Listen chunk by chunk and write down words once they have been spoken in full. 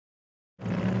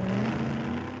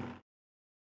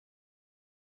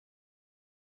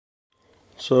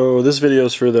So this video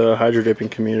is for the hydro dipping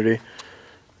community.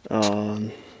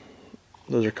 Those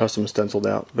are custom stenciled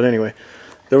out. But anyway,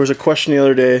 there was a question the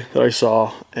other day that I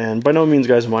saw, and by no means,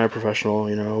 guys, am I a professional.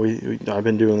 You know, I've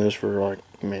been doing this for like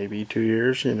maybe 2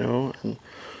 years. You know, and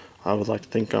I would like to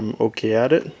think I'm okay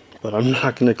at it, but I'm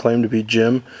not going to claim to be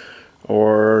Jim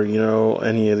or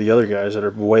any of the other guys that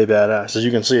are way badass. As you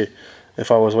can see,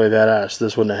 if I was way badass,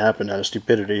 this wouldn't have happened out of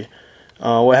stupidity.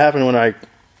 What happened when I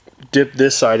dipped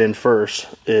this side in first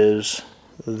is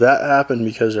that happened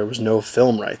because there was no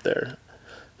film right there.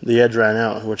 The edge ran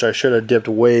out, which I should have dipped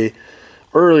way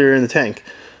earlier in the tank.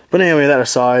 But anyway, that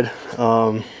aside,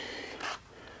 the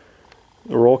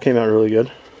roll came out really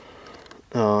good.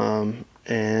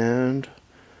 And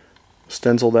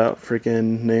stenciled out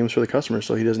freaking names for the customer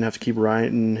so he doesn't have to keep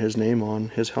writing his name on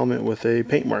his helmet with a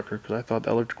paint marker, because I thought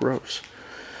that looked gross.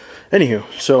 Anywho,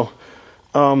 so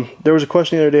there was a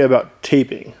question the other day about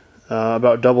taping,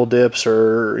 about double dips,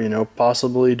 or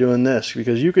possibly doing this,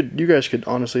 because you guys could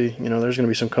honestly, there's going to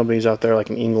be some companies out there like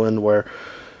in England where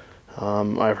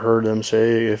I've heard them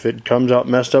say if it comes out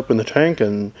messed up in the tank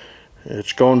and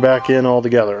it's going back in all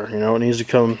together, it needs to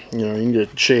come, you need to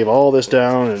shave all this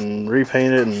down and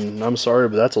repaint it, and I'm sorry,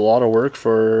 but that's a lot of work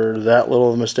for that little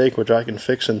of a mistake, which I can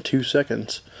fix in 2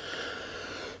 seconds.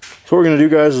 So what we're going to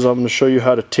do, guys, is I'm going to show you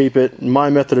how to tape it,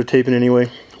 my method of taping anyway,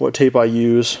 what tape I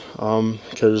use,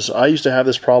 because I used to have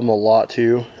this problem a lot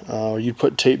too. You'd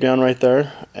put tape down right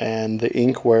there, and the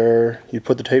ink where you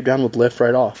put the tape down would lift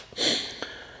right off.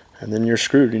 And then you're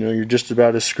screwed, you're just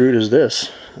about as screwed as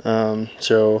this.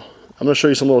 So I'm going to show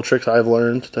you some little tricks I've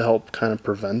learned to help kind of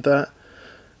prevent that.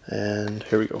 And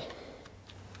here we go.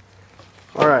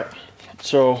 Alright,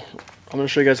 so I'm going to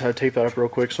show you guys how to tape that up real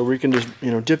quick, so we can just,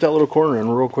 dip that little corner in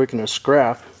real quick in a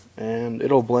scrap, and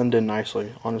it'll blend in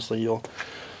nicely. Honestly, you'll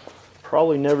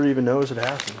probably never even notice it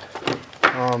happened.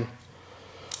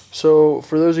 So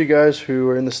for those of you guys who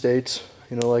are in the States,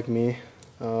 like me,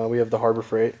 we have the Harbor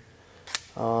Freight.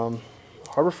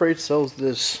 Harbor Freight sells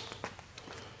this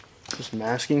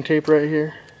masking tape right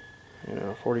here,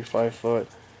 45 foot,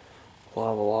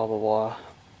 blah blah blah blah blah.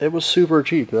 It was super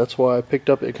cheap. That's why I picked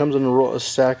up. It comes in a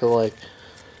stack of like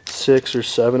 6 or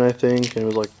 7, I think, and it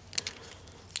was like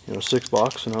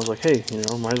 $6. And I was like, hey,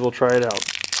 might as well try it out.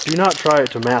 Do not try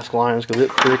it to mask lines, because it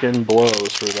freaking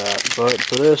blows for that. But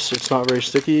for this, it's not very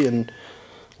sticky, and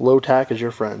low tack is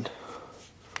your friend.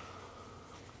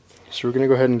 So we're gonna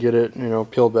go ahead and get it,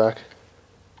 peeled back.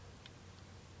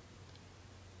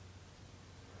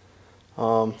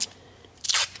 And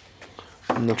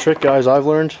the trick, guys, I've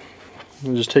learned,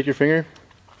 you just take your finger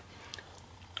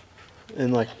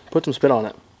and like put some spit on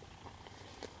it.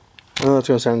 I know that's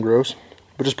gonna sound gross,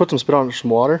 but just put some spit on it, some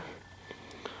water,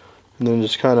 and then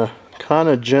just kind of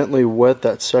gently wet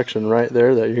that section right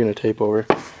there that you're gonna tape over.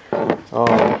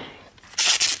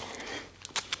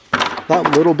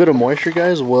 That little bit of moisture,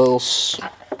 guys, will, it's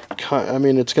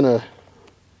gonna.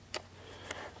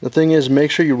 The thing is,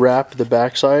 make sure you wrap the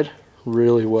backside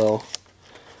really well.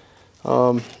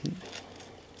 So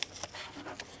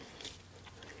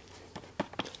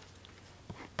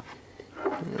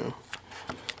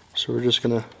we're just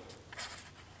gonna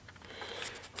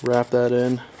wrap that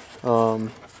in,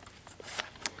 and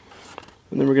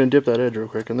then we're gonna dip that edge real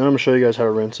quick, and then I'm gonna show you guys how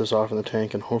to rinse this off in the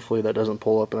tank, and hopefully that doesn't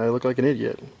pull up and I look like an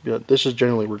idiot. But this has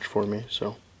generally worked for me,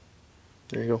 so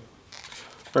there you go.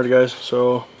 Alright, guys,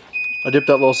 so I dipped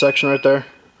that little section right there,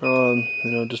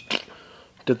 just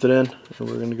dipped it in, and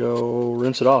we're gonna go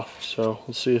rinse it off. So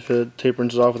let's see if it tape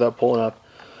rinses off without pulling up,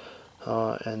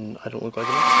 and I don't look like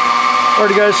it.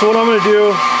 Alrighty, guys, so what I'm gonna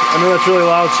do, I know that's really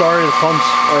loud, sorry, the pumps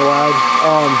are loud,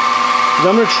 is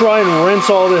I'm gonna try and rinse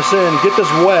all this in, get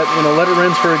this wet, let it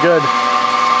rinse for a good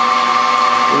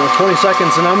 20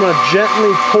 seconds, and I'm gonna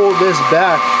gently pull this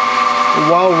back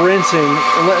while rinsing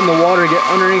and letting the water get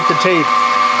underneath the tape,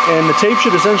 and the tape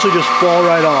should essentially just fall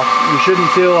right off. You shouldn't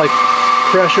feel like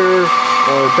pressure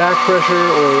or back pressure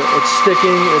or it's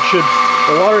sticking.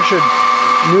 The water should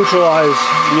neutralize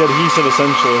the adhesive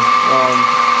essentially.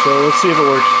 So let's see if it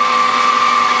works.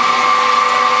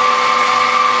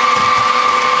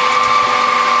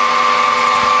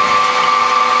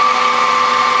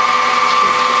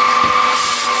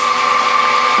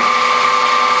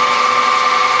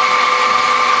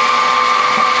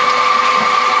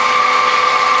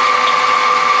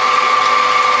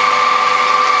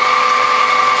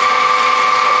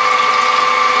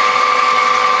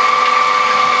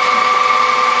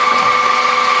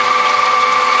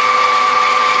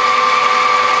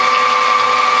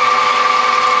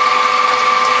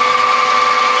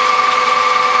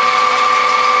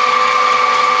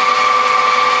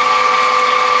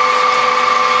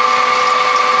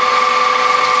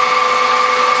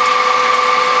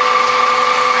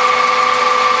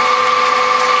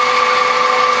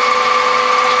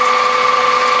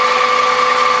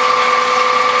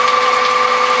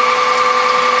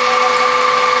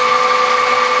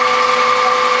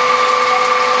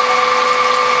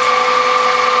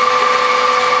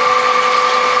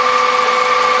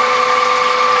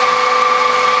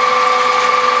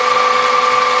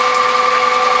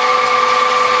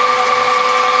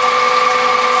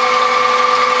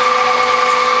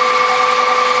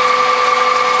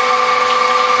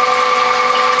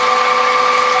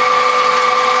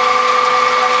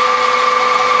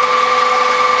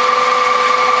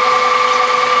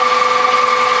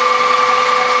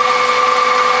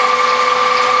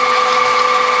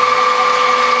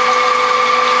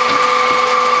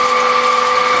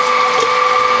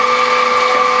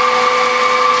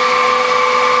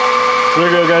 So there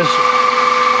you go, guys.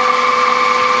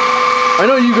 I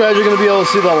know you guys are going to be able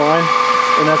to see that line,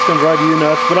 and that's going to drive you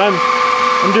nuts, but I'm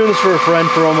doing this for a friend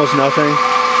for almost nothing.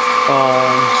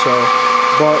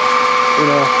 But, you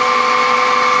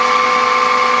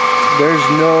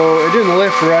know, it didn't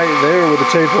lift right there where the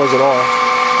tape was at all.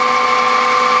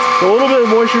 So a little bit of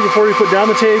moisture before you put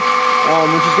down the tape,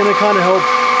 which is going to kind of help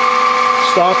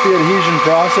stop the adhesion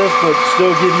process, but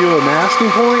still give you a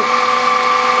masking point.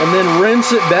 And then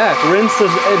rinse it back. Rinse the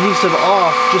adhesive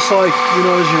off, just like, you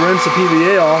know, as you rinse the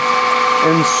PVA off,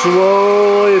 and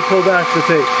slowly pull back the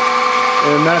tape.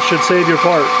 And that should save your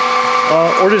part.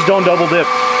 Or just don't double dip,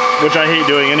 which I hate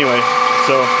doing anyway.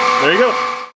 So, there you go.